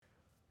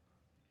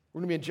We're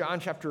going to be in John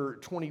chapter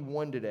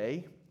 21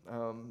 today,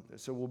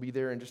 so we'll be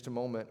there in just a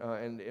moment.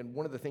 And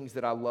one of the things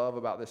that I love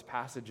about this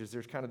passage is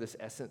there's kind of this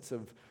essence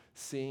of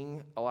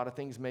seeing a lot of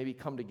things maybe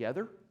come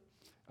together.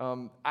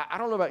 I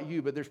don't know about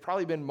you, but there's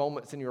probably been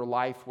moments in your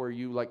life where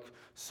you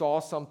saw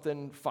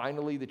something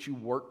finally that you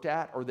worked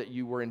at or that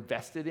you were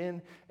invested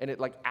in, and it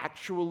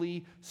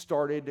actually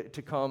started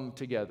to come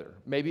together.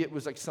 Maybe it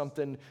was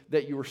something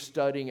that you were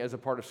studying as a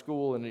part of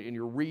school, and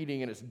you're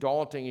reading, and it's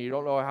daunting, and you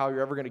don't know how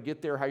you're ever going to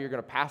get there, how you're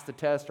going to pass the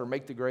test or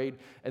make the grade,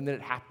 and then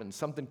it happens.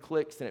 Something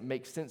clicks, and it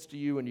makes sense to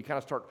you, and you kind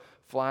of start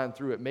flying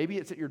through it. Maybe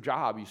it's at your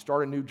job. You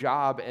start a new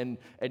job, and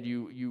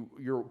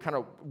you're kind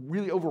of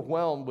really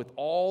overwhelmed with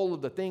all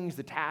of the things,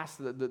 the tasks,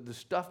 the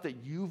stuff that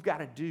you've got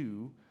to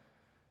do.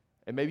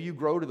 And maybe you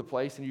grow to the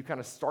place and you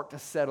kind of start to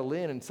settle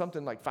in, and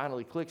something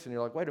finally clicks, and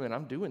you're like, wait a minute,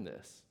 I'm doing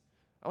this.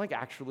 I'm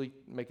actually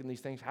making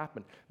these things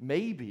happen.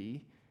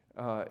 Maybe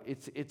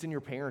it's in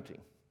your parenting.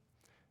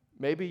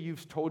 Maybe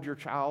you've told your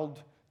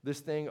child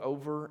this thing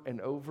over and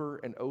over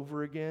and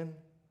over again,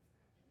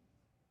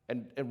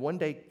 and one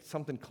day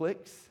something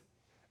clicks,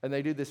 and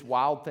they do this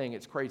wild thing.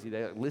 It's crazy.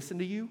 They listen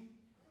to you,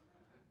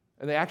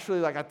 and they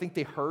actually, I think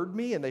they heard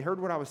me, and they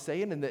heard what I was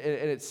saying, and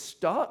it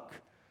stuck.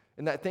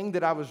 And that thing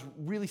that I was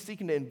really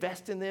seeking to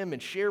invest in them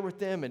and share with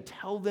them and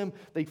tell them,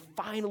 they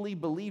finally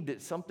believed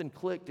it. Something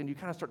clicked, and you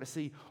kind of start to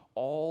see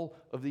all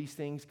of these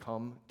things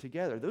come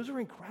together. Those are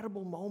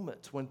incredible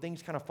moments when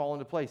things kind of fall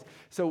into place.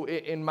 So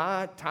in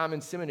my time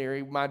in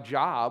seminary, my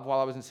job while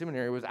I was in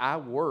seminary was I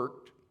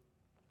worked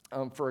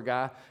for a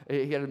guy.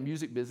 He had a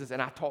music business,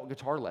 and I taught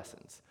guitar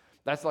lessons.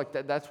 That's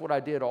what I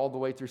did all the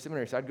way through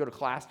seminary. So I'd go to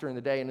class during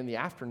the day, and in the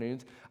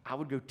afternoons, I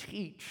would go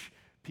teach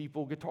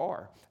people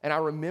guitar. And I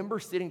remember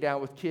sitting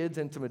down with kids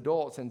and some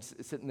adults and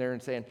sitting there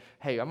and saying,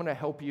 hey, I'm going to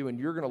help you, and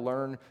you're going to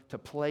learn to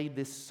play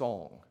this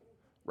song,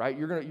 right?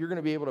 You're going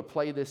to be able to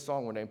play this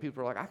song one day. And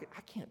people are like,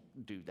 I can't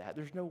do that.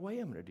 There's no way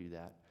I'm going to do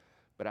that.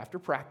 But after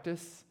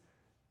practice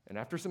and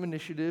after some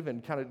initiative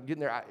and kind of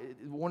getting there,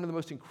 one of the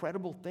most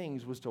incredible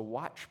things was to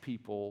watch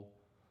people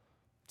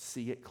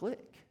see it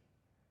click.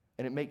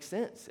 And it makes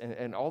sense.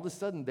 And all of a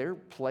sudden, they're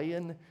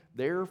playing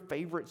their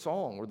favorite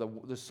song or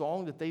the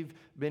song that they've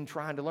been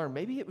trying to learn.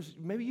 Maybe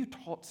you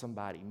taught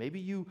somebody. Maybe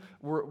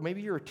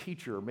you're a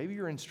teacher. Maybe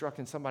you're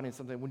instructing somebody in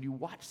something. When you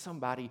watch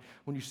somebody,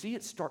 when you see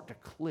it start to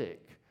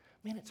click,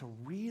 man, it's a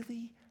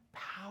really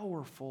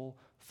powerful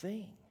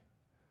thing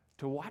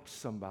to watch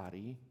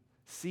somebody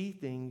see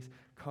things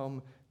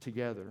come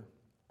together.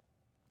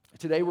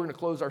 Today, we're going to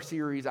close our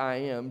series, I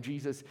Am,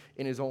 Jesus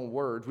in His Own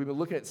Words. We've been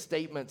looking at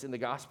statements in the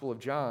Gospel of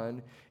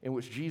John in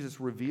which Jesus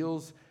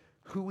reveals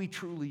who He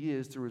truly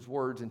is through His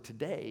words. And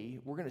today,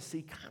 we're going to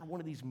see kind of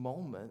one of these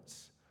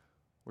moments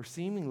where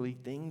seemingly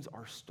things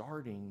are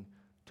starting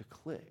to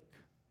click.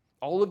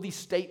 All of these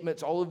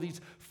statements, all of these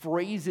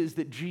phrases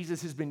that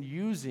Jesus has been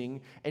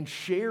using and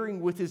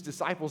sharing with His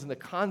disciples in the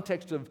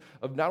context of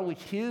not only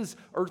His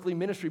earthly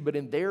ministry, but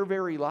in their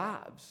very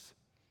lives.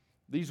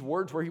 These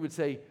words where He would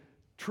say,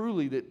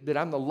 truly, that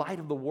I'm the light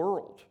of the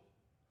world,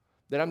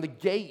 that I'm the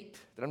gate,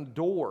 that I'm the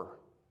door,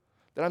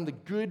 that I'm the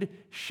good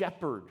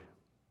shepherd,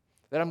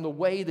 that I'm the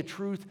way, the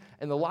truth,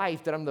 and the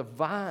life, that I'm the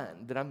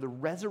vine, that I'm the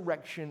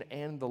resurrection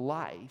and the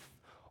life.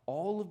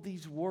 All of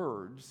these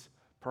words,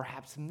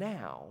 perhaps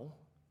now,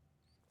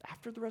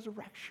 after the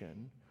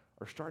resurrection,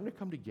 are starting to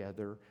come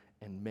together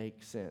and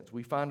make sense.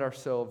 We find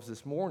ourselves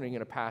this morning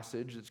in a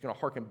passage that's going to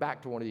harken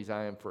back to one of these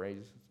I am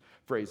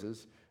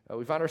phrases.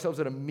 We find ourselves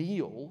at a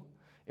meal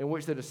in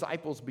which the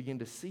disciples begin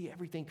to see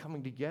everything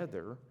coming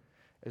together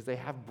as they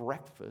have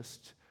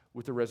breakfast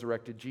with the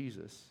resurrected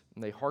Jesus.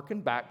 And they hearken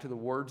back to the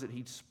words that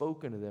He'd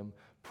spoken to them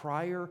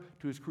prior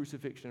to His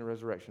crucifixion and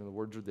resurrection. The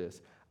words are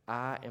this: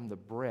 I am the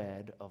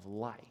bread of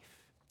life.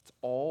 It's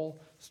all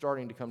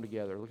starting to come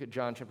together. Look at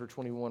John chapter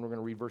 21. We're going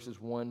to read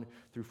verses 1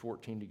 through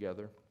 14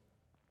 together.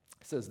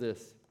 It says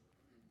this: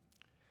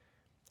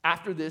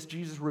 After this,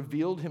 Jesus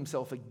revealed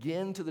Himself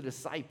again to the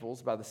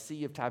disciples by the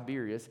Sea of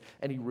Tiberias,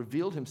 and He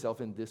revealed Himself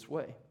in this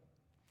way.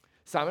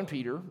 Simon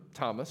Peter,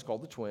 Thomas,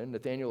 called the twin,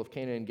 Nathanael of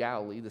Cana in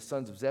Galilee, the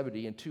sons of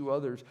Zebedee, and two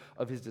others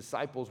of His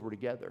disciples were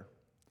together.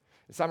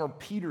 And Simon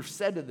Peter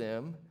said to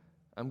them,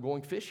 I'm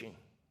going fishing.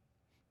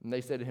 And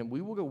they said to him,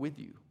 we will go with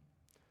you.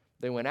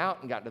 They went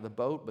out and got to the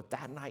boat, but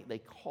that night they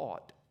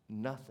caught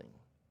nothing.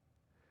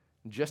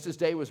 Just as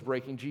day was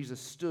breaking, Jesus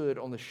stood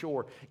on the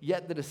shore,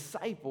 yet the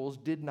disciples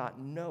did not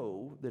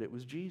know that it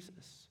was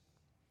Jesus.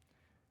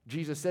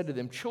 Jesus said to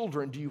them,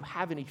 children, do you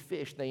have any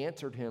fish? They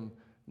answered Him,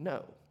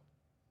 no.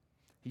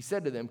 He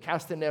said to them,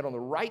 cast the net on the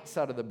right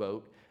side of the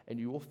boat, and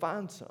you will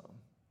find some.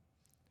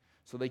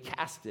 So they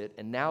cast it,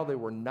 and now they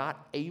were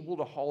not able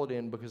to haul it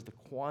in because of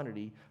the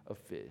quantity of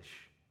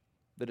fish.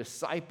 The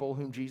disciple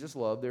whom Jesus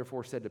loved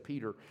therefore said to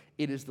Peter,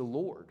 it is the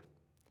Lord.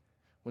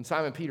 When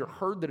Simon Peter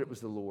heard that it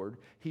was the Lord,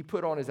 he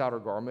put on his outer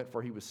garment,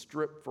 for he was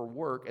stripped for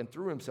work, and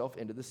threw himself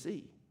into the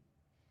sea.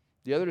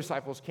 The other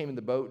disciples came in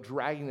the boat,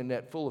 dragging the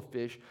net full of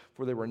fish,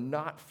 for they were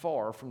not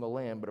far from the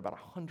land, but about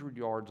 100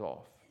 yards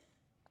off.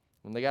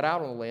 When they got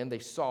out on the land, they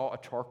saw a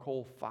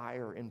charcoal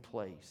fire in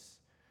place,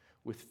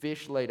 with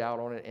fish laid out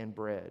on it and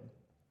bread.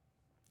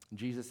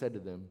 Jesus said to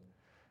them,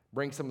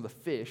 "Bring some of the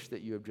fish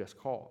that you have just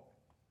caught."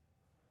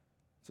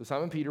 So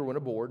Simon Peter went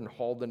aboard and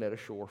hauled the net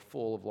ashore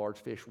full of large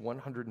fish,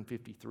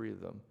 153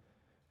 of them.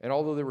 And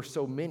although there were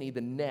so many,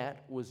 the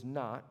net was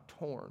not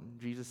torn.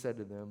 Jesus said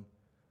to them,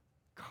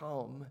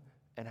 "Come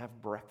and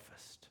have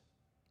breakfast."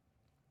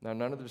 Now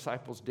none of the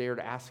disciples dared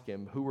ask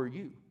him, "Who are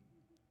you?"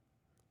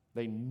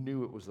 They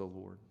knew it was the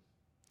Lord.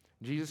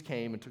 Jesus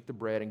came and took the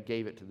bread and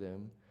gave it to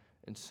them,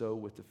 and so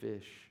with the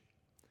fish.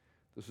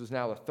 This was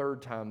now the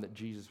third time that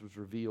Jesus was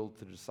revealed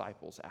to the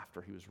disciples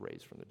after he was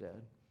raised from the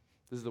dead.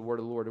 This is the word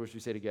of the Lord, which we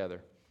say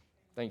together.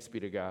 Thanks be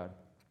to God.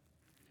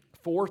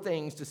 4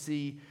 things to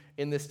see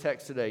in this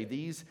text today.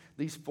 These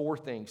 4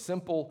 things,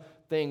 simple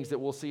things that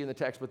we'll see in the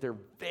text, but they're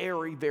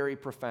very, very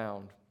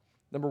profound.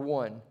 Number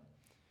 1,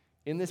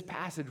 in this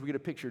passage, we get a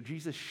picture.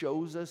 Jesus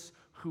shows us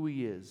who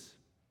he is.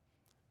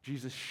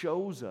 Jesus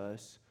shows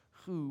us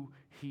who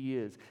he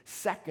is.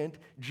 Second,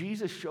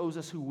 Jesus shows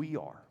us who we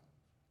are.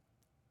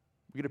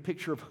 We get a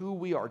picture of who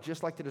we are,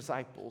 just like the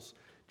disciples.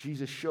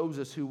 Jesus shows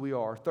us who we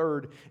are.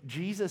 Third,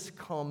 Jesus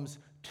comes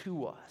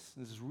to us.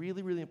 This is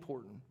really, really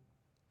important.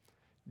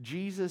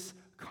 Jesus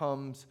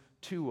comes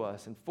to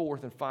us. And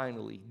fourth and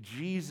finally,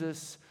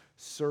 Jesus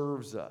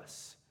serves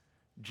us.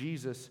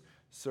 Jesus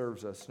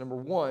serves us. Number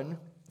 1,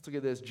 let's look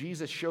at this.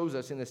 Jesus shows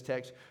us in this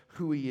text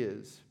who he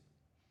is.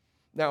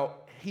 Now,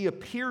 he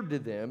appeared to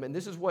them, and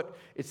this is what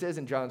it says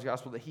in John's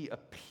gospel, that he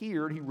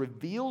appeared, he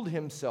revealed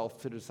himself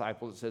to the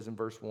disciples, it says in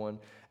verse 1.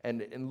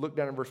 And look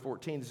down in verse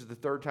 14, this is the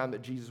third time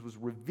that Jesus was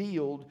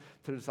revealed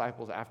to the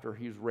disciples after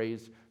he was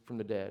raised from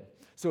the dead.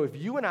 So if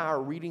you and I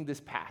are reading this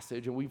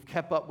passage, and we've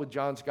kept up with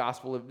John's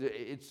gospel,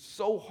 it's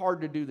so hard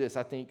to do this,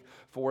 I think,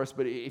 for us,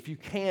 but if you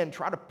can,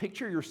 try to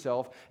picture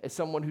yourself as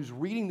someone who's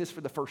reading this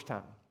for the first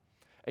time.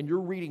 And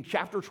you're reading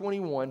chapter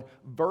 21,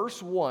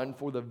 verse 1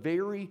 for the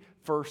very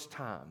first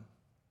time.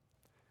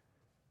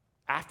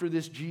 After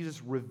this,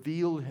 Jesus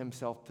revealed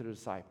himself to the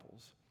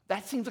disciples.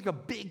 That seems like a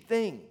big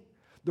thing.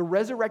 The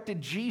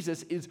resurrected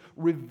Jesus is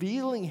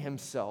revealing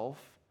himself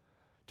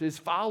to his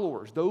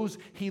followers, those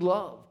he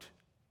loved.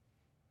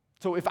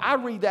 So if I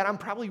read that, I'm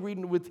probably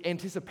reading with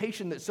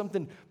anticipation that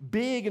something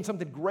big and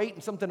something great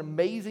and something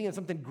amazing and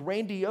something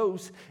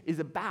grandiose is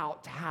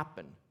about to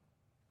happen.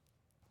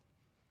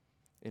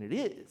 And it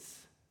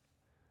is.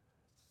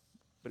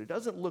 But it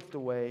doesn't look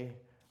the way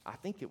I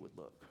think it would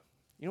look.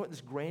 You know what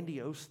this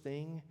grandiose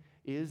thing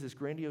is, this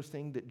grandiose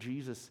thing that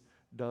Jesus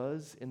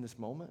does in this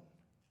moment?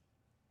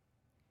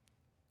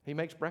 He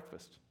makes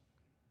breakfast.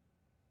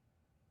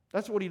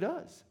 That's what he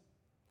does.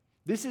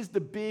 This is the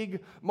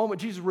big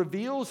moment. Jesus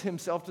reveals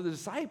himself to the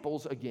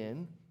disciples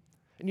again.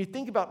 And you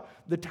think about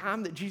the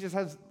time that Jesus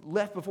has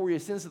left before he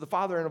ascends to the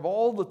Father, and of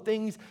all the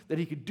things that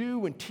he could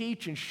do and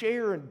teach and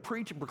share and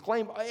preach and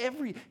proclaim,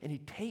 and he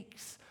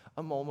takes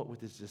a moment with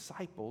his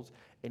disciples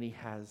and he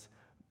has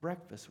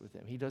breakfast with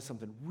them. He does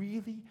something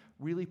really,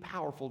 really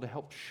powerful to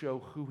help show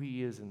who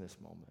he is in this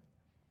moment.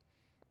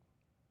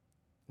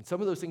 And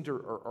some of those things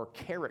are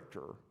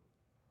character.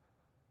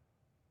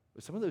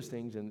 But some of those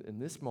things in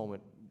this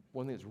moment,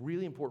 one thing that's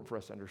really important for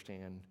us to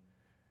understand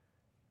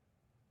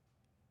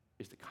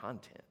is the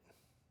content.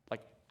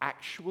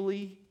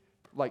 Actually,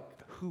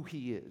 who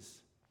he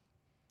is.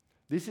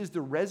 This is the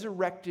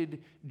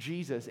resurrected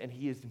Jesus, and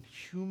he is in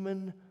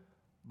human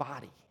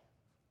body.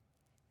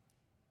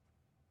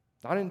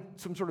 Not in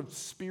some sort of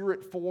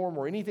spirit form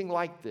or anything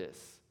like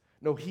this.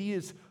 No, he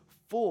is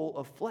full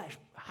of flesh.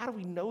 How do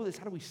we know this?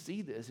 How do we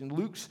see this? In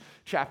Luke's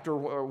chapter,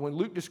 when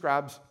Luke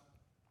describes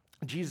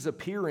Jesus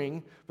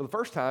appearing for the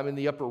first time in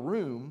the upper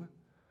room,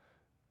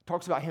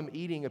 talks about him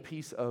eating a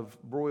piece of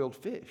broiled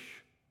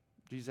fish.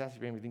 Jesus asked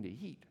if he had anything to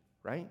eat,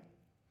 right?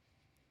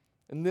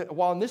 And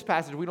while in this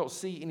passage we don't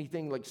see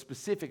anything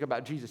specific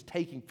about Jesus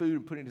taking food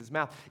and putting it in his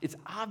mouth, it's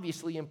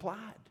obviously implied.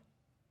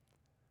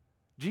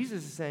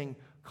 Jesus is saying,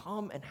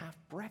 come and have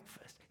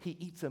breakfast. He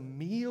eats a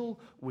meal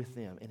with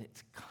them, and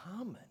it's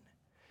common.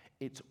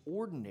 It's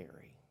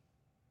ordinary.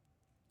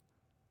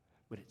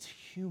 But it's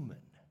human.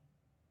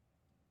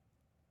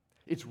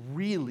 It's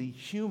really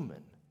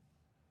human.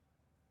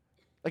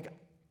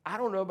 I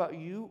don't know about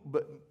you,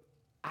 but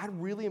I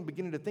really am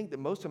beginning to think that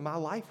most of my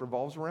life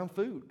revolves around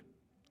food.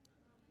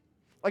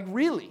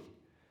 Really.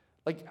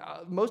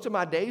 Most of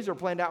my days are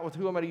planned out with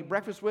who I'm going to eat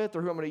breakfast with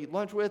or who I'm going to eat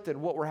lunch with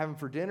and what we're having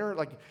for dinner.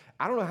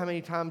 I don't know how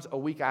many times a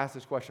week I ask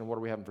this question, what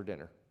are we having for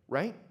dinner,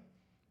 right?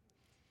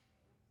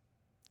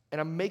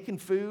 And I'm making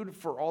food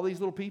for all these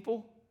little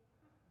people.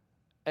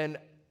 And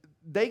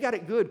they got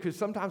it good because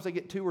sometimes they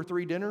get 2 or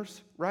 3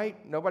 dinners,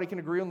 right? Nobody can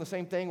agree on the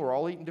same thing. We're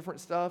all eating different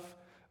stuff.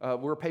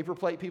 We're paper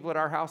plate people at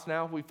our house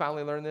now. We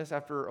finally learned this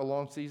after a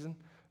long season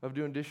of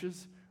doing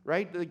dishes,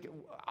 right?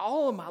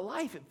 All of my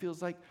life, it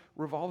feels like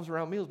revolves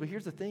around meals. But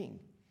here's the thing.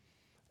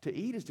 To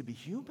eat is to be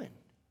human.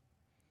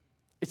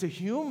 It's a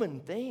human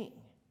thing.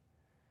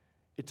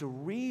 It's a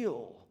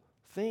real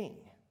thing.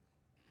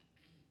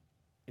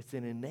 It's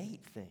an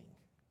innate thing.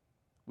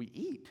 We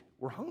eat.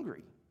 We're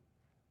hungry.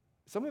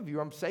 Some of you,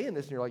 I'm saying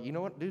this, and you're like, you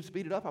know what, dude,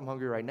 speed it up. I'm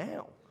hungry right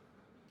now.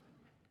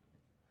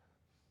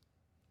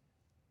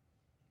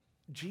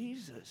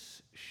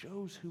 Jesus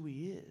shows who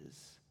he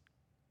is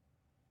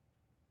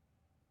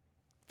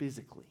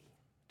physically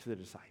to the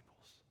disciples.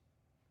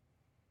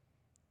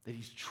 That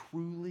he's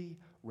truly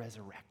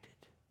resurrected.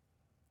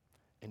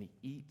 And he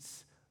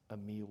eats a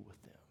meal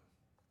with them.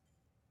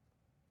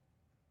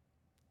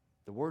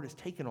 The Word has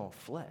taken on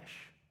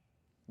flesh,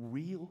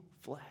 real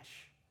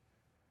flesh.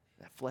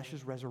 That flesh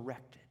is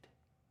resurrected.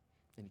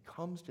 And he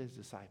comes to his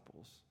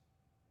disciples,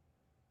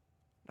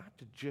 not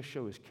to just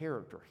show his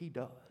character, he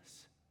does,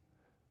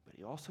 but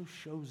he also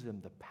shows them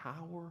the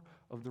power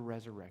of the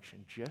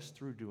resurrection just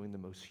through doing the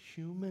most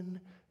human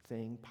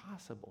thing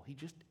possible. He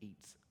just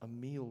eats a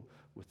meal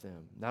with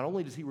them. Not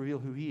only does he reveal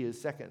who he is,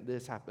 second,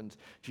 this happens,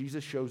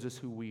 Jesus shows us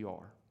who we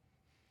are.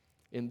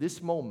 In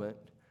this moment,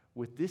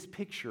 with this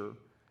picture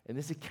and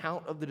this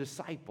account of the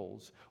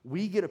disciples,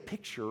 we get a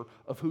picture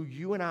of who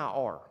you and I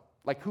are.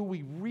 Like who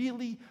we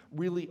really,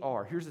 really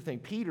are. Here's the thing.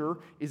 Peter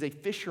is a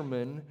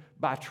fisherman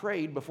by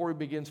trade before he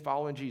begins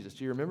following Jesus.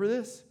 Do you remember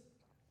this?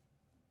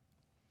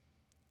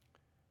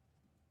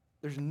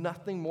 There's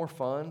nothing more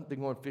fun than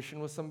going fishing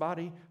with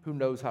somebody who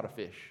knows how to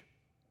fish.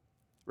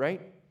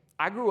 Right?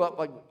 I grew up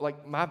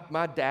like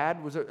my dad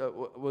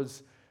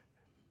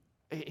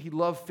he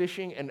loved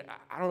fishing, and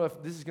I don't know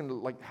if this is going to,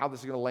 like, how this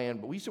is going to land,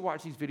 but we used to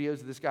watch these videos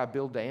of this guy,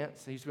 Bill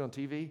Dance. He used to be on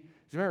TV.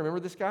 Does anybody remember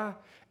this guy?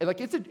 And,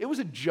 like, it was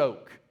a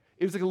joke.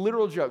 It was like a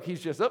literal joke. He's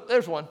just, oh,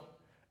 there's one.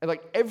 And,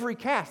 like, every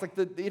cast,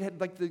 the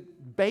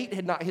bait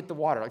had not hit the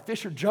water. Like,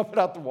 fish are jumping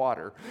out the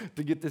water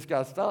to get this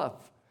guy's stuff.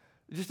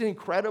 Just an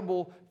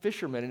incredible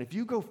fisherman. And if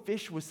you go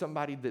fish with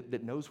somebody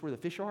that knows where the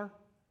fish are,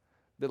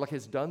 that, like,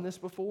 has done this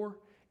before,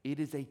 it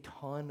is a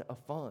ton of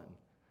fun.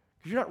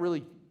 Because you're not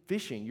really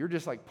fishing. You're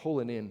just like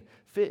pulling in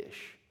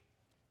fish.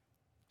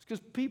 It's because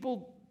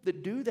people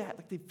that do that,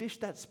 like they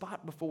fished that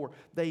spot before,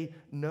 they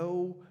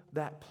know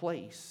that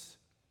place.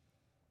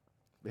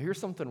 But here's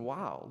something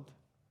wild.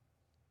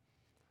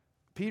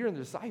 Peter and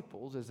the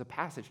disciples, as the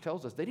passage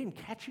tells us, they didn't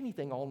catch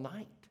anything all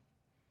night.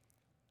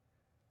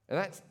 And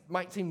that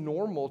might seem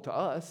normal to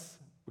us,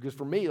 because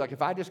for me, like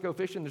if I just go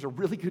fishing, there's a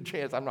really good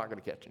chance I'm not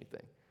going to catch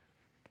anything.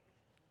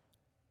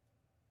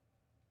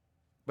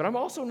 But I'm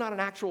also not an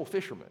actual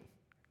fisherman.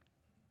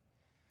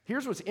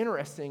 Here's what's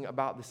interesting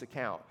about this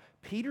account.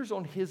 Peter's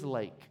on his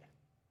lake.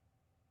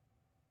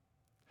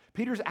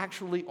 Peter's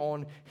actually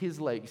on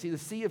his lake. See, the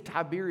Sea of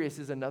Tiberias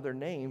is another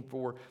name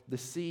for the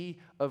Sea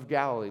of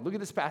Galilee. Look at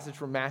this passage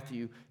from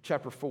Matthew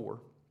chapter 4,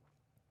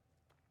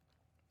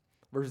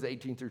 verses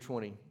 18 through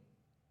 20.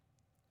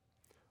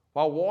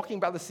 While walking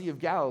by the Sea of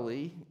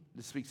Galilee,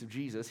 this speaks of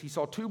Jesus, he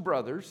saw two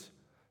brothers,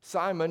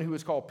 Simon, who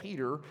is called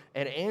Peter,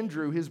 and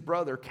Andrew, his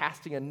brother,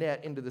 casting a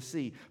net into the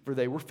sea, for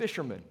they were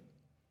fishermen.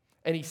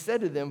 And he said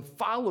to them,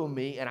 "Follow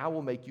me, and I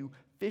will make you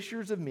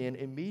fishers of men."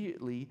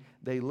 Immediately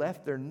they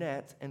left their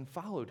nets and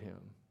followed him.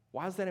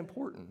 Why is that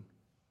important?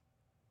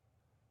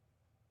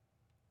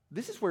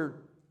 This is where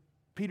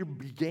Peter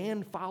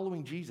began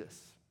following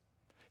Jesus.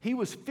 He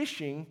was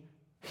fishing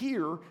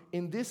here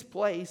in this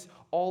place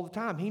all the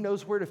time. He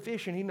knows where to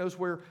fish and he knows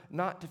where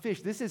not to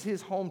fish. This is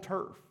his home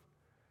turf.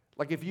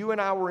 Like if you and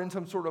I were in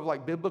some sort of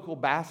like biblical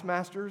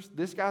Bassmasters,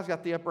 this guy's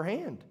got the upper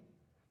hand.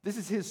 This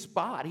is his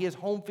spot. He has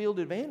home field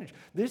advantage.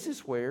 This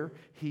is where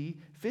he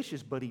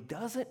fishes, but he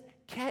doesn't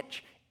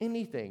catch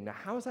anything. Now,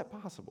 how is that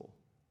possible?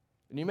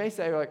 And you may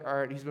say, like, all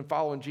right, he's been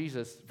following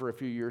Jesus for a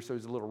few years, so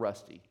he's a little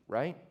rusty,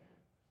 right?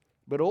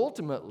 But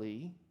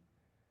ultimately,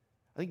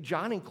 I think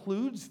John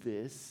includes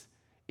this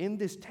in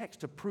this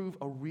text to prove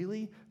a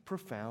really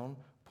profound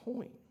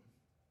point.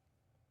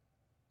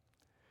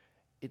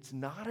 It's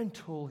not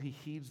until he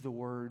heeds the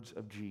words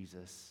of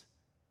Jesus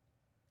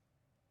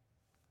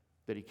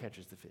that he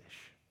catches the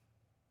fish.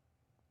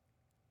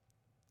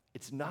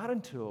 It's not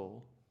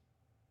until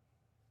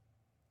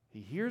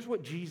he hears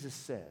what Jesus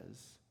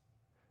says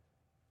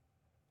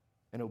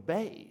and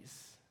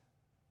obeys.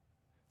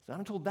 It's not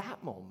until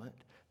that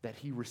moment that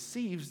he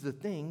receives the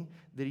thing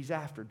that he's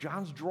after.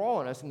 John's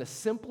drawing us in the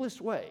simplest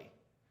way.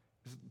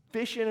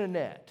 Fish in a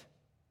net.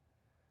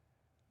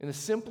 In the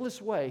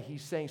simplest way,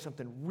 he's saying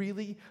something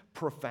really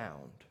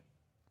profound.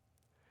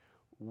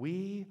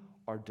 We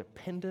are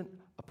dependent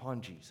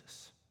upon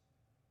Jesus.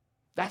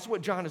 That's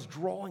what John is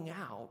drawing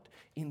out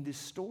in this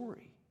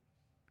story.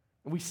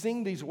 And we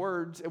sing these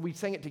words, and we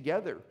sang it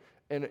together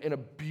in a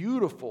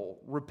beautiful,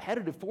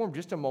 repetitive form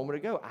just a moment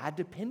ago. I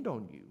depend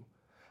on you.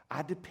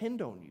 I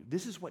depend on you.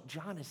 This is what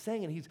John is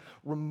saying, and he's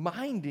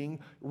reminding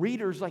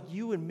readers like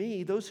you and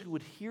me, those who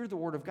would hear the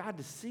word of God,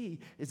 to see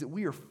is that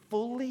we are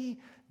fully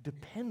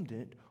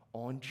dependent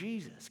on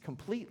Jesus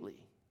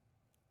completely.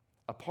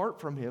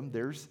 Apart from him,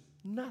 there's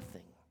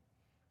nothing.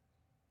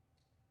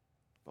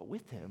 But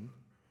with him,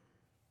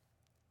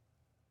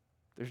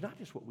 there's not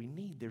just what we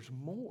need, there's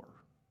more.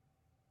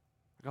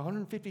 Like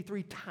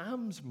 153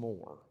 times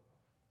more.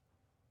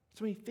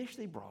 So many fish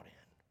they brought in.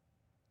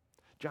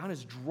 John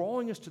is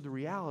drawing us to the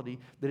reality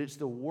that it's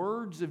the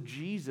words of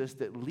Jesus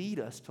that lead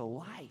us to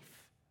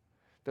life,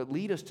 that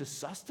lead us to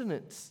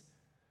sustenance,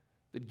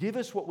 that give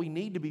us what we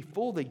need to be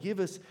full. They give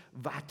us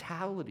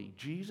vitality.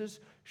 Jesus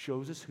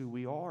shows us who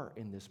we are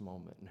in this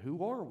moment. And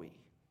who are we?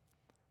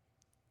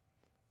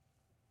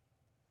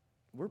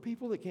 We're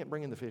people that can't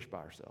bring in the fish by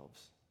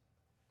ourselves.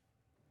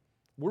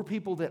 We're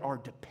people that are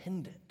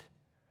dependent.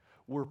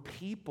 We're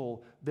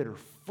people that are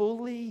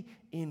fully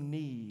in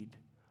need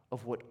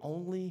of what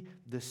only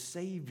the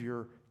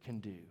Savior can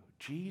do.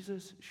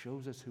 Jesus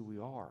shows us who we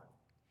are.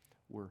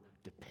 We're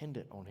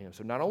dependent on him.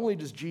 So not only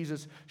does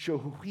Jesus show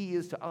who he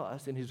is to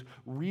us in his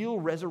real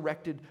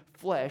resurrected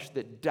flesh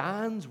that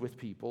dines with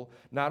people,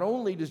 not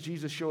only does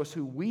Jesus show us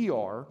who we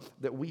are,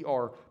 that we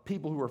are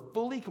people who are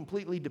fully,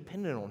 completely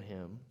dependent on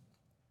him,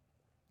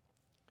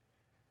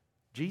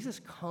 Jesus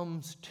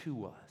comes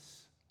to us.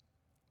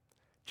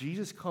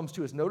 Jesus comes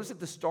to us. Notice at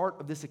the start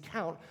of this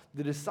account,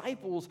 the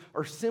disciples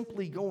are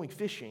simply going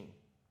fishing.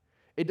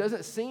 It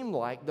doesn't seem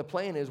like the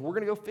plan is we're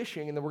going to go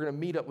fishing and then we're going to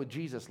meet up with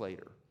Jesus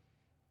later.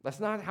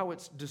 That's not how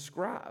it's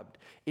described.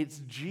 It's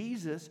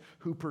Jesus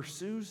who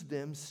pursues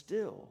them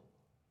still.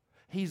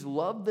 He's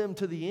loved them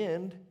to the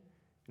end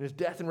in his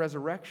death and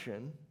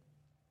resurrection.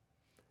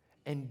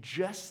 And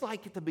just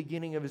like at the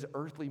beginning of his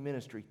earthly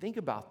ministry, think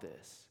about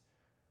this.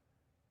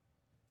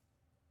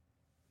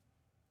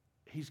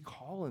 He's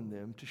calling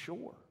them to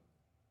shore.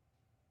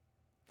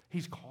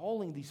 He's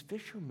calling these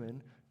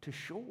fishermen to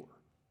shore,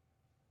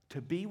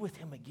 to be with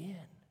him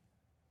again,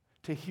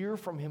 to hear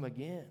from him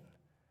again,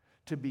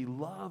 to be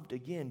loved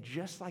again,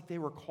 just like they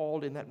were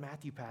called in that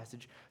Matthew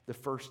passage the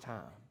first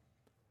time.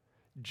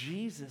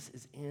 Jesus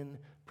is in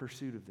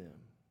pursuit of them.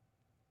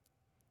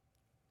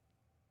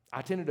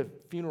 I attended a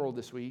funeral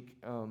this week,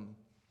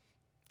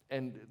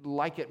 and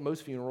like at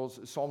most funerals,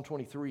 Psalm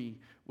 23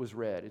 was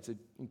read. It's an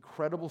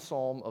incredible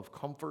psalm of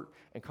comfort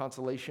and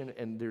consolation,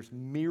 and there's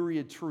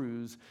myriad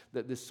truths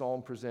that this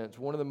psalm presents.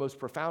 One of the most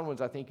profound ones,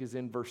 I think, is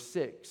in verse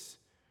 6.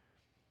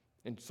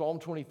 In Psalm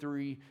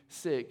 23,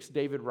 6,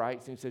 David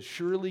writes, and he says,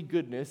 "Surely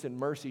goodness and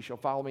mercy shall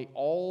follow me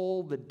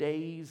all the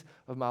days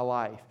of my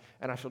life,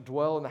 and I shall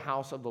dwell in the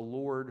house of the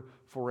Lord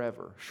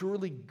forever.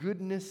 Surely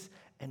goodness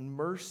and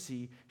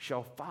mercy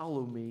shall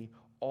follow me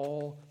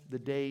all the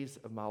days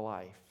of my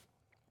life."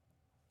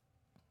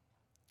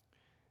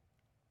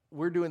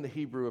 We're doing the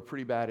Hebrew a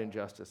pretty bad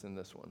injustice in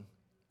this one.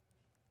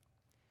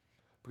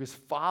 Because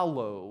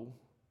follow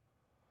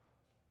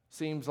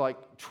seems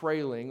like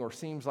trailing or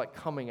seems like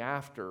coming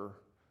after.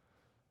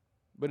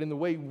 But in the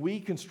way we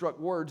construct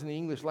words in the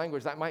English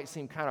language, that might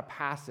seem kind of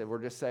passive, or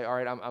just say, all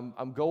right,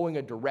 I'm going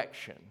a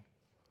direction.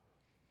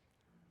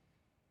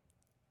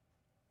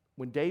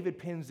 When David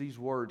pens these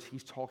words,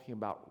 he's talking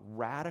about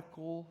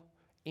radical,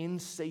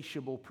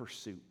 insatiable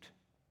pursuit.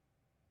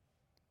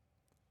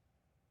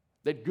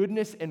 That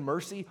goodness and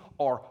mercy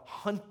are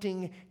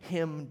hunting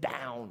him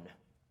down.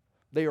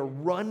 They are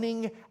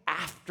running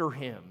after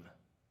him.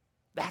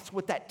 That's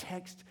what that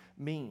text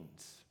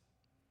means.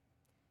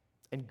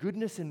 And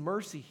goodness and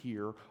mercy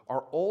here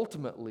are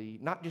ultimately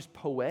not just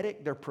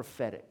poetic, they're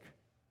prophetic.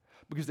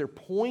 Because they're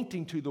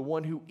pointing to the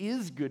one who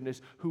is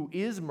goodness, who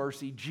is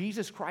mercy,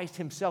 Jesus Christ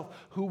himself,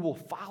 who will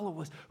follow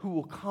us, who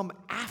will come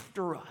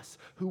after us,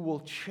 who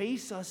will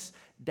chase us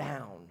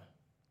down.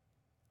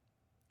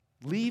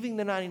 Leaving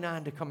the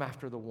 99 to come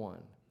after the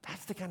one.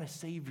 That's the kind of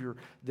Savior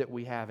that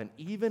we have. And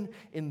even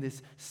in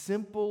this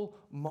simple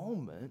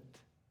moment,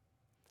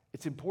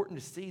 it's important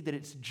to see that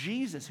it's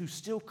Jesus who's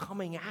still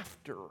coming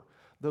after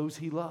those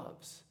he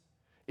loves.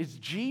 It's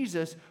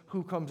Jesus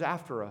who comes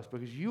after us,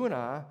 because you and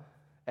I,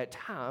 at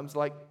times,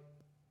 like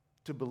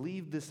to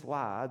believe this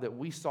lie that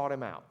we sought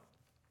him out.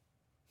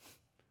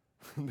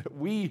 That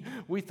we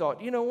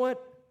thought, you know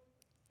what?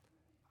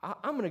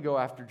 I'm going to go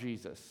after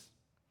Jesus.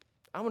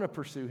 I'm going to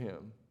pursue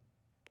him.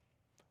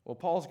 Well,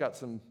 Paul's got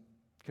some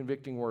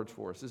convicting words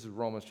for us. This is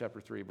Romans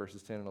chapter 3,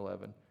 verses 10 and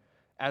 11.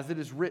 As it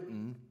is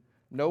written,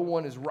 no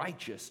one is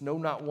righteous, no,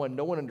 not one.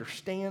 No one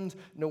understands,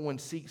 no one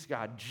seeks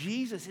God.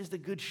 Jesus is the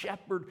good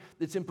shepherd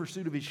that's in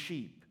pursuit of his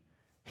sheep.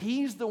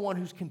 He's the one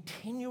who's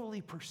continually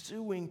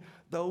pursuing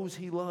those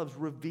he loves,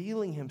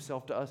 revealing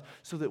himself to us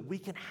so that we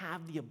can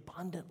have the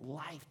abundant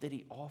life that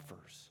he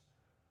offers,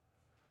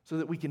 so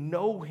that we can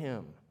know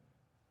him,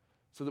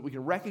 so that we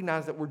can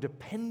recognize that we're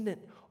dependent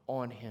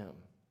on him.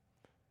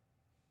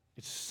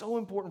 It's so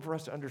important for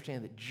us to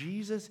understand that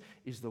Jesus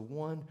is the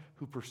one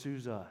who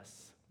pursues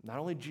us. Not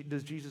only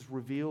does Jesus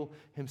reveal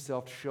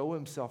himself, show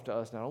himself to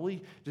us, not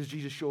only does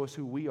Jesus show us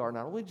who we are,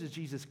 not only does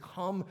Jesus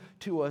come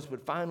to us,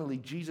 but finally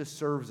Jesus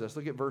serves us.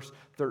 Look at verse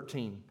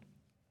 13.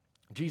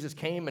 Jesus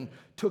came and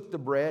took the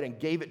bread and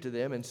gave it to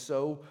them, and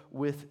so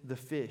with the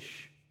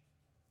fish.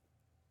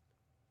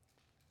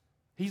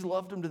 He's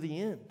loved them to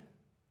the end.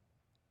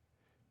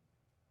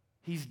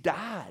 He's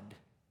died.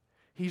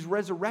 He's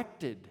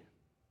resurrected.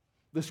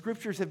 The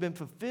scriptures have been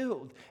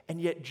fulfilled,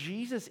 and yet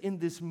Jesus in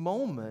this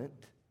moment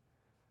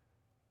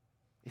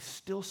is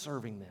still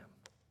serving them.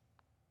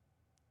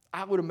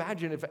 I would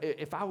imagine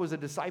if I was a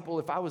disciple,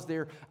 if I was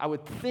there, I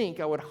would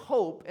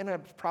hope, and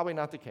that's probably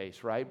not the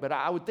case, right? But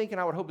I would think and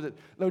I would hope that,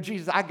 no,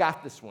 Jesus, I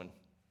got this one,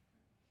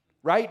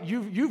 right?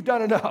 You've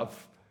done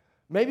enough.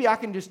 Maybe I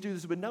can just do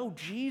this, but no,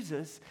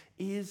 Jesus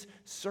is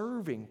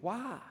serving.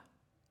 Why?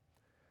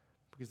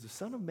 Because the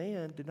Son of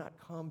Man did not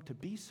come to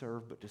be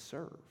served, but to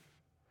serve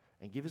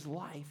and give his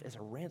life as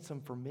a ransom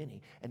for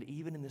many. And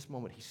even in this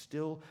moment, he's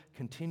still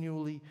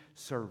continually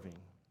serving.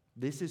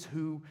 This is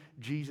who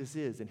Jesus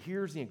is. And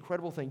here's the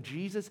incredible thing.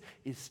 Jesus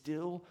is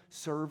still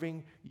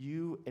serving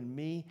you and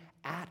me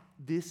at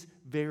this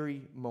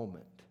very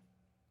moment.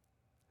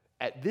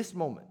 At this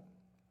moment.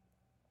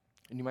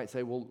 And you might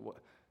say, well,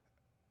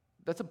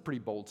 that's a pretty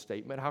bold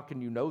statement. How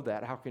can you know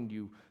that? How can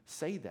you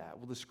say that?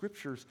 Well, the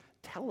scriptures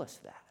tell us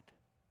that.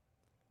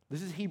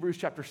 This is Hebrews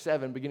chapter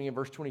 7, beginning in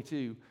verse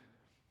 22.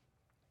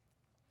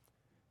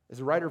 As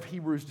the writer of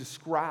Hebrews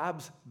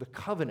describes the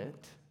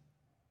covenant,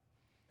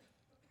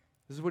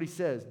 this is what he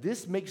says.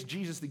 This makes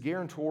Jesus the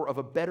guarantor of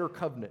a better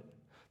covenant.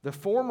 The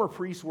former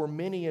priests were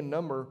many in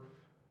number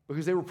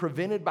because they were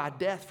prevented by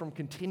death from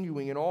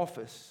continuing in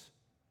office.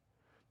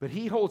 But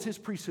he holds his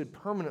priesthood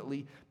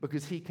permanently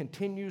because he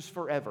continues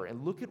forever.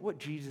 And look at what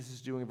Jesus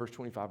is doing in verse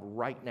 25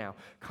 right now.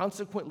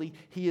 Consequently,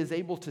 he is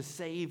able to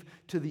save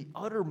to the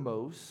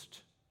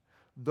uttermost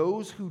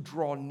those who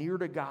draw near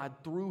to God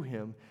through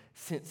him,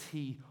 since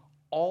he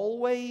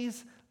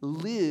always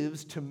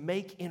lives to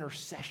make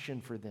intercession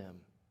for them.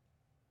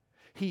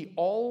 He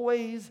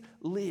always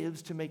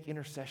lives to make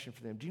intercession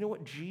for them. Do you know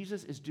what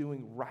Jesus is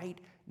doing right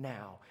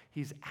now?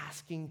 He's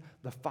asking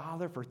the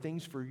Father for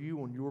things for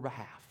you on your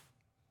behalf.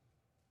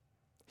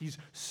 He's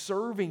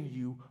serving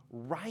you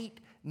right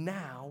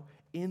now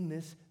in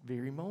this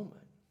very moment.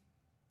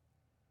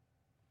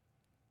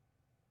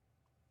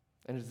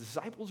 And as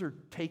disciples are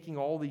taking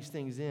all these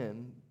things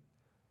in,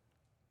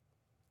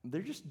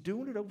 they're just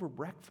doing it over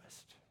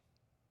breakfast.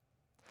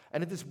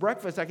 And at this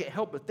breakfast, I can't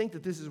help but think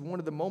that this is one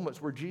of the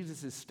moments where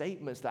Jesus'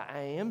 statements, the I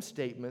am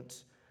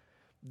statements,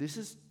 this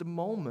is the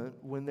moment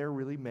when they're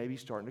really maybe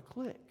starting to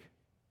click.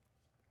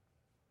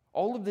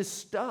 All of this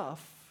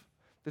stuff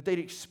that they'd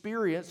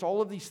experienced,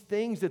 all of these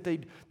things that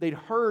they'd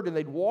heard and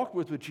they'd walked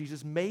with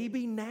Jesus,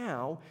 maybe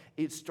now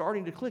it's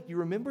starting to click. You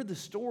remember the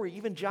story,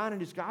 even John in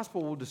his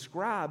gospel will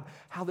describe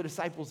how the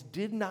disciples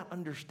did not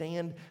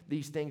understand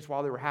these things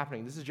while they were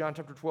happening. This is John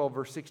chapter 12,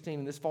 verse 16,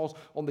 and this falls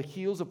on the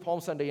heels of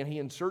Palm Sunday, and he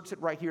inserts it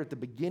right here at the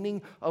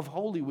beginning of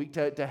Holy Week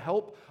to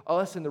help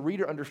us and the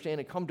reader understand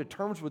and come to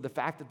terms with the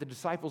fact that the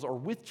disciples are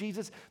with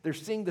Jesus. They're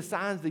seeing the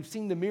signs, they've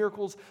seen the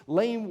miracles,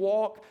 lame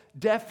walk,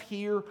 deaf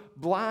hear,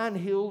 blind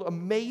healed,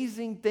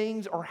 amazing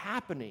things are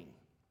happening.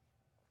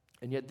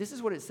 And yet this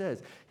is what it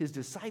says. His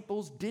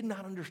disciples did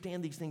not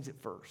understand these things at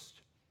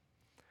first.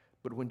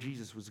 But when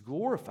Jesus was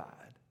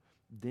glorified,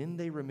 then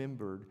they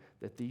remembered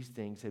that these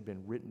things had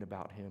been written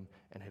about him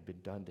and had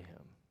been done to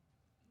him.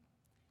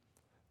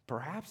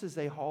 Perhaps as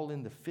they haul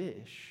in the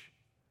fish,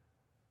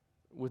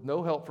 with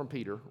no help from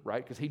Peter,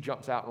 right? Because he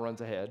jumps out and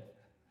runs ahead.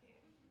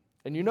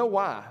 And you know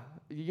why?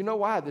 You know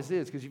why this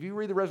is, because if you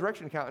read the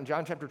resurrection account in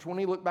John chapter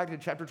 20, look back to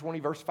chapter 20,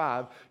 verse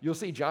 5, you'll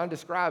see John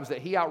describes that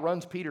he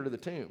outruns Peter to the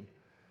tomb.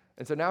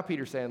 And so now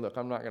Peter's saying, look,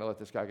 I'm not going to let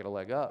this guy get a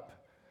leg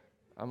up.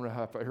 I'm going to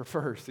hop here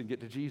first and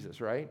get to Jesus,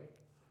 right?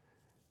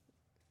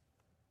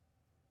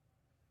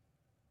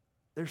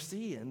 They're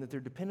seeing that they're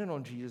dependent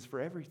on Jesus for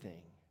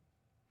everything.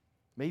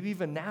 Maybe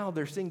even now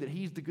they're seeing that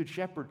he's the good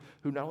shepherd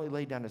who not only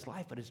laid down his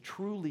life, but has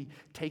truly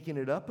taken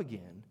it up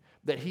again,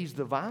 that he's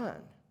the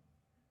vine.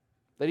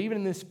 That even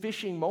in this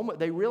fishing moment,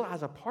 they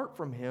realize apart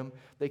from him,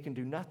 they can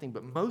do nothing.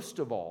 But most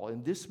of all,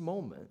 in this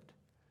moment,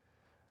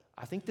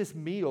 I think this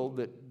meal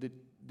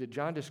that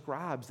John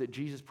describes that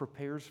Jesus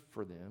prepares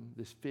for them,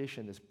 this fish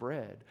and this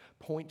bread,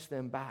 points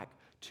them back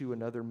to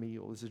another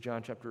meal. This is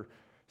John chapter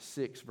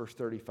 6, verse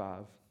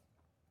 35.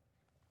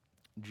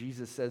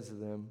 Jesus says to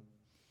them,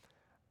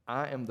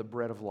 I am the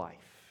bread of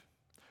life.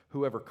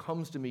 Whoever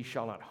comes to me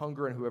shall not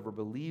hunger, and whoever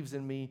believes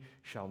in me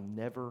shall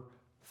never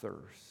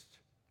thirst.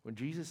 When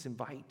Jesus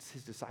invites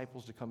his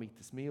disciples to come eat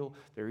this meal,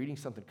 they're eating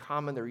something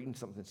common, they're eating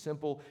something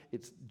simple.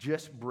 It's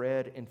just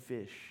bread and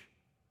fish.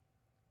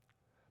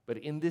 But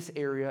in this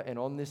area and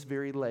on this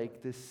very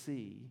lake, this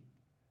sea,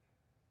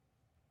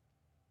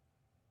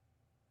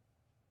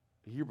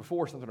 the year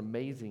before, something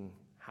amazing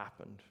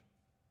happened.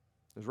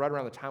 It was right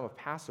around the time of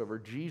Passover.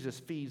 Jesus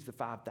feeds the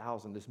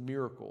 5,000, this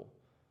miracle.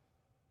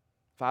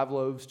 5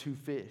 loaves, 2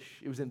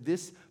 fish. It was in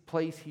this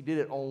place he did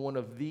it, on one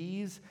of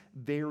these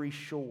very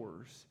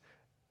shores.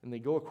 And they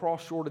go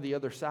across shore to the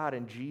other side,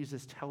 and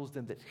Jesus tells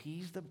them that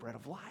he's the bread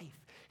of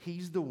life.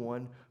 He's the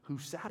one who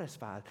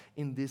satisfies.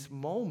 In this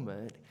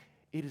moment,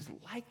 it is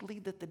likely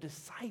that the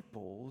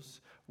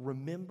disciples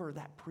remember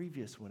that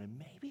previous one, and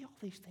maybe all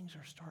these things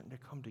are starting to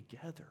come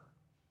together.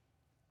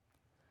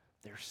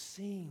 They're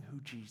seeing who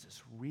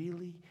Jesus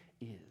really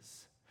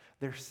is.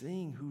 They're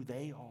seeing who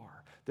they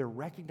are. They're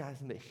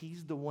recognizing that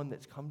he's the one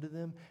that's come to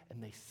them,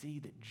 and they see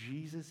that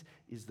Jesus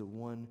is the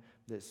one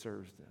that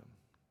serves them.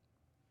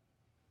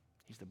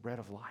 He's the bread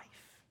of life.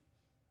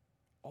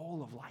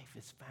 All of life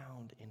is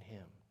found in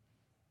him.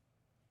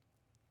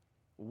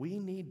 We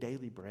need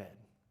daily bread.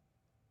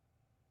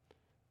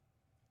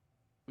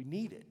 We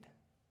need it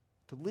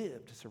to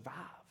live, to survive.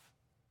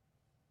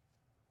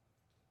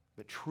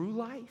 But true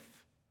life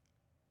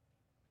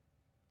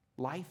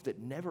life that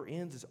never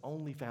ends is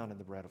only found in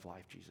the bread of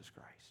life, Jesus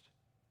Christ.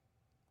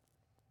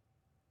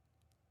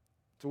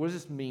 So what does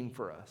this mean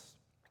for us?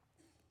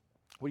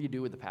 What do you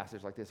do with a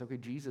passage like this? Okay,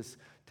 Jesus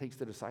takes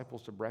the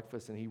disciples to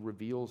breakfast and he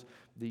reveals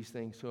these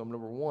things to them.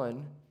 Number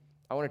one,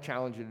 I want to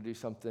challenge you to do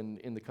something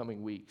in the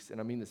coming weeks,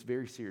 and I mean this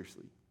very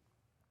seriously.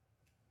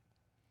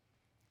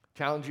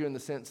 Challenge you in the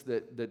sense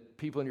that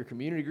people in your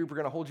community group are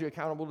going to hold you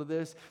accountable to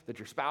this, that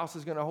your spouse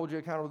is going to hold you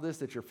accountable to this,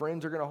 that your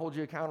friends are going to hold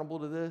you accountable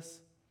to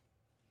this.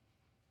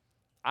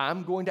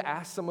 I'm going to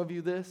ask some of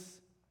you this.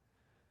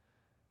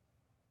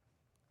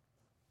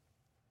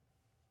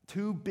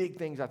 Two big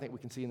things I think we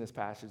can see in this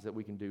passage that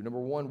we can do. Number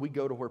one, we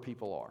go to where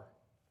people are.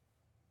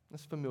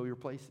 That's familiar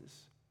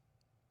places.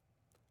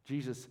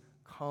 Jesus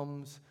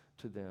comes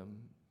to them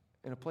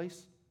in a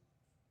place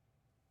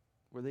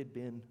where they'd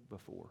been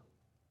before.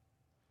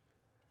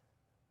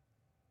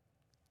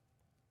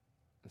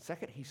 And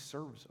second, he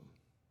serves them.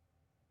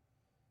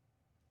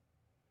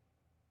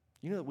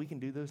 You know that we can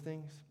do those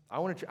things? I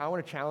want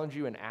to challenge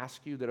you and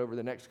ask you that over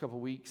the next couple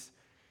weeks,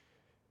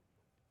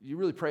 you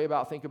really pray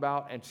about, think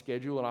about, and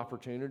schedule an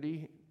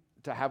opportunity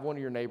to have one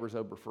of your neighbors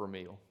over for a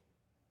meal.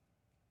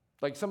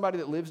 Like somebody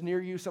that lives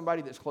near you,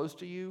 somebody that's close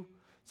to you,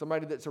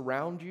 somebody that's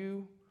around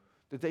you,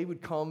 that they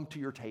would come to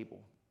your table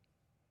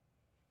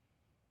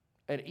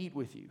and eat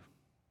with you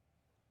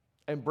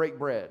and break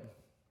bread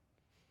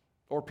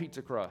or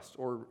pizza crust,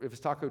 or if it's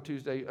Taco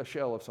Tuesday, a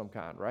shell of some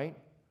kind, right?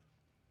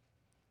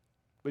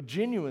 But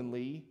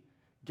genuinely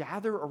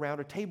gather around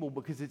a table,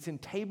 because it's in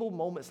table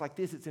moments like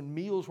this, it's in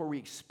meals where we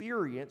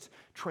experience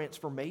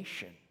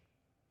transformation,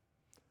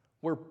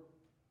 where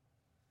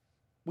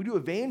we do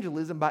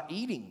evangelism by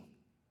eating.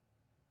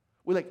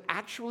 We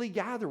actually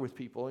gather with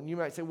people. And you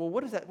might say, well,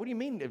 what do you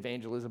mean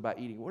evangelism by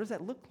eating? What does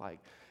that look like?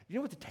 You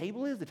know what the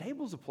table is? The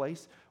table is a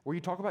place where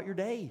you talk about your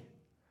day,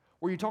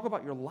 where you talk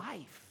about your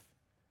life.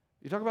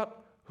 You talk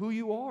about who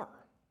you are.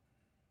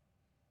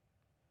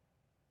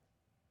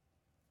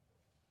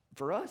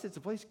 For us, it's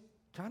a place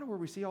kind of where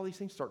we see all these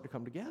things start to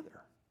come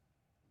together.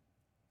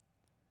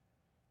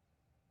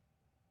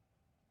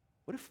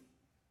 What if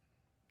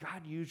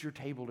God used your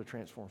table to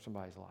transform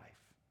somebody's life?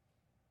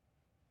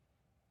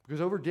 Because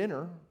over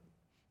dinner,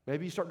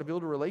 maybe you start to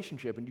build a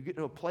relationship and you get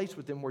to a place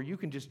with them where you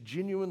can just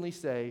genuinely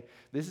say,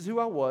 this is who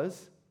I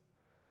was,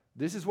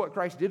 this is what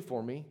Christ did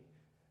for me,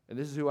 and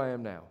this is who I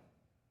am now.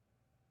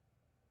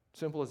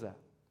 Simple as that.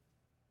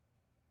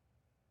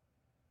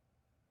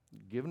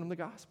 Giving them the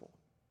gospel.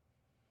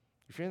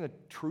 You're sharing the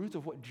truth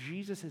of what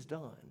Jesus has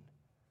done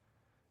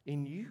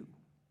in you.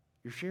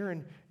 You're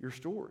sharing your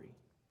story.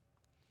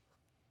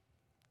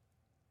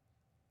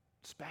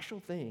 Special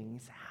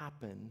things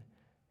happen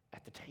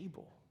at the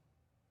table.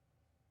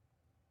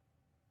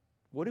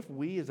 What if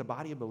we as a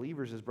body of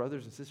believers, as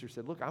brothers and sisters,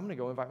 said, look, I'm going to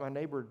go invite my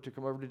neighbor to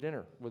come over to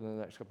dinner within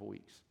the next couple of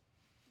weeks.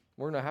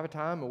 We're going to have a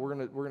time and we're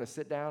going to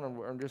sit down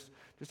and just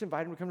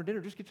invite him to come to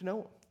dinner. Just get to know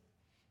him.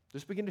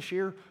 Just begin to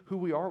share who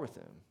we are with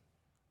them.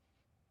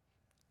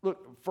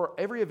 Look, for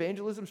every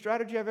evangelism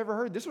strategy I've ever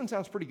heard, this one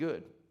sounds pretty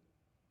good.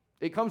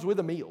 It comes with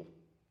a meal.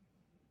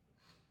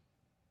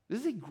 This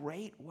is a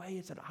great way.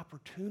 It's an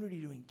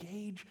opportunity to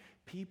engage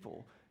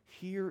people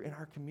here in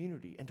our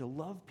community and to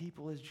love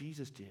people as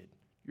Jesus did.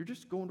 You're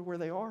just going to where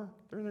they are.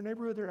 They're in their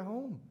neighborhood. They're at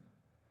home.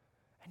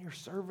 And you're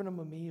serving them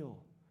a meal.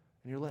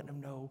 And you're letting them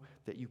know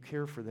that you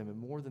care for them. And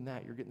more than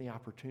that, you're getting the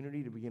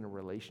opportunity to begin a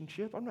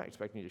relationship. I'm not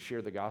expecting you to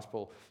share the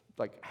gospel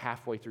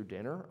halfway through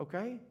dinner,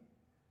 okay?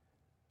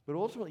 But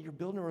ultimately, you're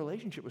building a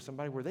relationship with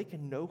somebody where they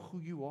can know who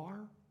you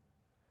are,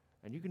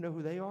 and you can know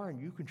who they are, and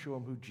you can show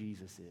them who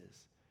Jesus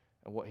is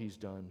and what he's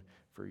done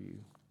for you.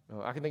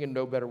 I can think of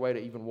no better way to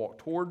even walk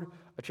toward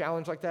a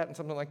challenge like that and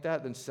something like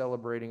that than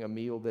celebrating a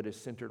meal that is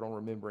centered on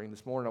remembering.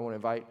 This morning, I want to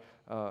invite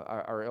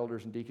our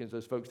elders and deacons,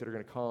 those folks that are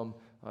going to come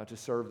to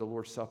serve the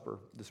Lord's Supper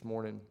this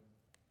morning.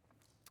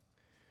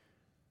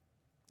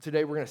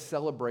 Today, we're going to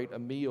celebrate a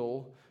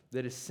meal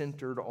that is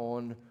centered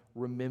on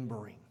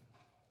remembering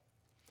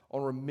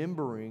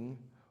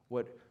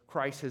what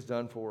Christ has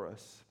done for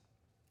us.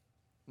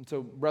 And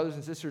so, brothers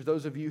and sisters,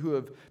 those of you who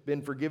have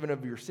been forgiven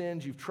of your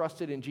sins, you've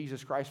trusted in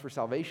Jesus Christ for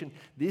salvation,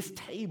 this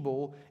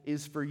table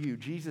is for you.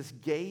 Jesus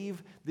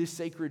gave this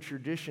sacred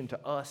tradition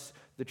to us,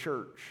 the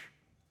church.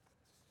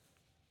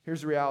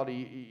 Here's the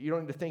reality. You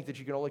don't need to think that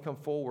you can only come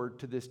forward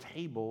to this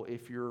table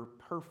if you're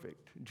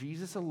perfect.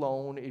 Jesus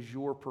alone is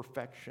your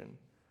perfection.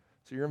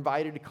 So you're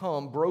invited to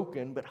come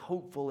broken, but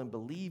hopeful and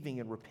believing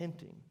and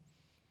repenting.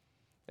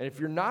 And if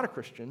you're not a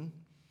Christian,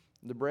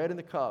 the bread and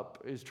the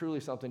cup is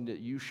truly something that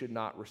you should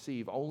not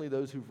receive. Only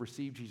those who've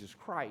received Jesus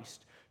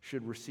Christ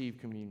should receive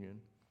communion.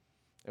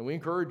 And we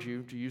encourage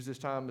you to use this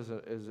time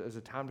as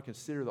a time to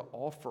consider the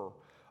offer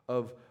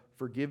of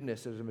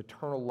forgiveness as an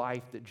eternal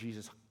life that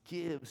Jesus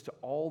gives to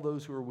all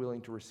those who are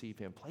willing to receive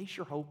him. Place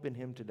your hope in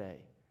him today.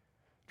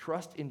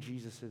 Trust in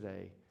Jesus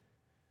today.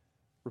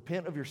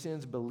 Repent of your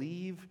sins.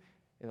 Believe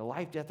in the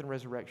life, death, and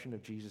resurrection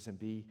of Jesus and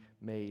be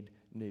made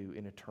new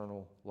in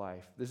eternal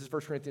life. This is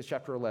 1 Corinthians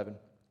chapter 11.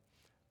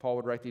 Paul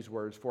would write these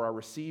words, "For I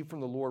received from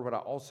the Lord what I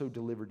also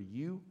delivered to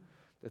you,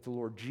 that the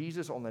Lord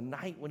Jesus, on the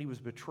night when he was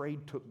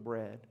betrayed, took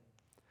bread.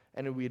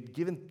 And when we had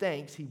given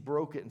thanks, he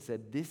broke it and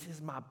said, "This is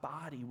my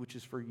body, which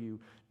is for you.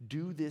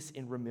 Do this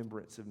in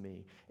remembrance of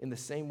me." In the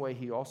same way,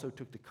 he also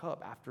took the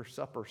cup after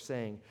supper,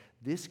 saying,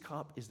 "This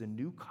cup is the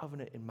new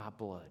covenant in my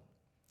blood.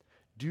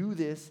 Do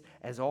this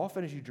as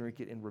often as you drink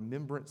it in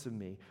remembrance of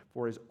me.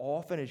 For as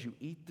often as you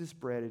eat this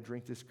bread and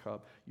drink this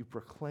cup, you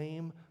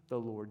proclaim the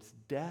Lord's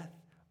death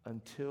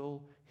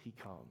until he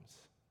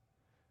comes."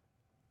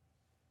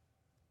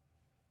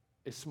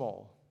 It's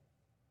small,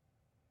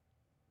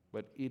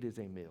 but it is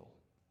a meal.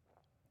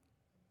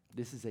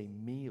 This is a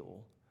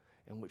meal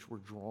in which we're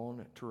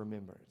drawn to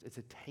remembrance. It's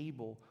a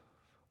table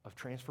of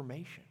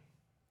transformation.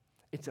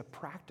 It's a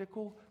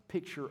practical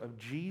picture of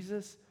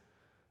Jesus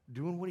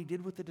doing what he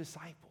did with the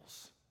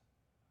disciples.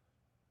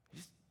 He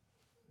just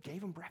gave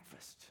them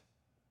breakfast.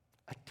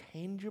 A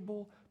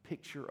tangible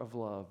picture of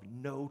love.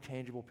 No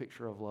tangible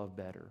picture of love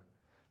better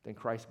than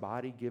Christ's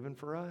body given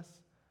for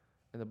us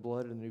and the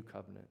blood of the new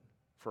covenant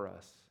for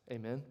us.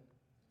 Amen?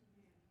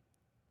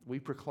 We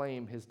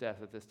proclaim his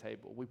death at this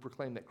table. We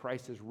proclaim that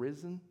Christ has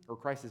risen, or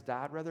Christ has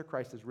died rather,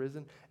 Christ has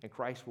risen, and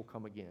Christ will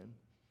come again.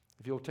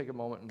 If you'll take a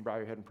moment and bow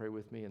your head and pray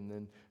with me, and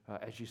then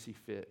as you see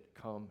fit,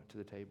 come to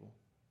the table.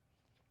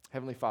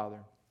 Heavenly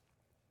Father,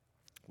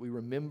 we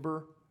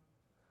remember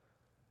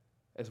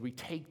as we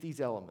take these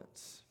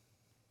elements,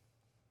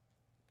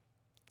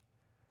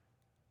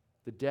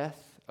 the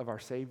death of our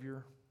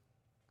Savior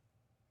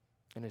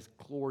and his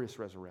glorious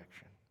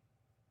resurrection.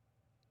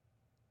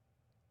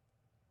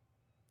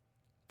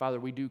 Father,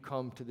 we do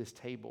come to this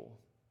table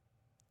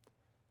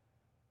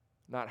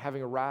not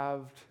having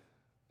arrived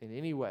in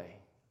any way.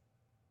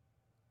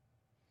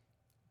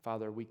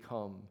 Father, we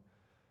come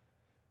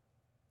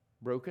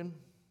broken,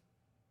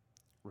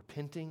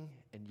 repenting,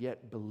 and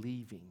yet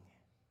believing.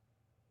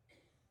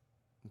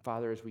 And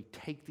Father, as we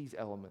take these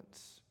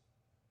elements,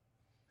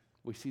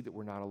 we see that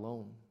we're not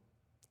alone.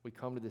 We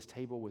come to this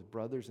table with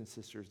brothers and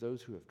sisters,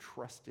 those who have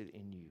trusted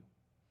in you.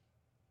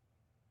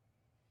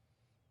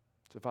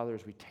 So, Father,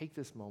 as we take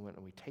this moment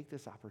and we take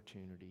this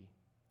opportunity,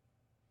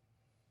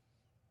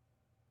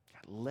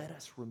 God, let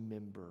us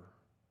remember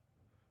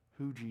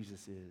who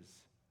Jesus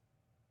is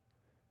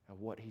and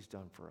what he's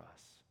done for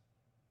us.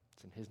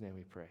 It's in his name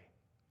we pray.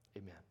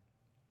 Amen.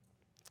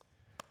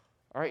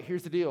 All right,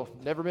 here's the deal.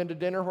 Never been to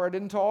dinner where I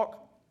didn't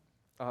talk.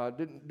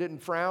 Didn't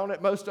frown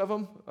at most of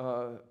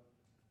them.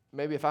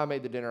 Maybe if I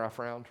made the dinner, I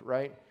frowned,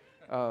 right?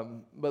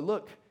 But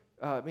look,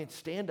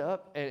 stand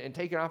up and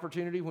take an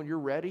opportunity when you're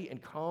ready and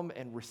come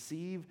and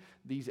receive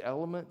these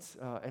elements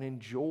and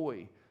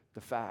enjoy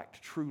the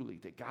fact, truly,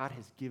 that God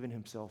has given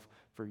himself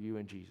for you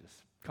in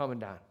Jesus. Come and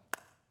dine.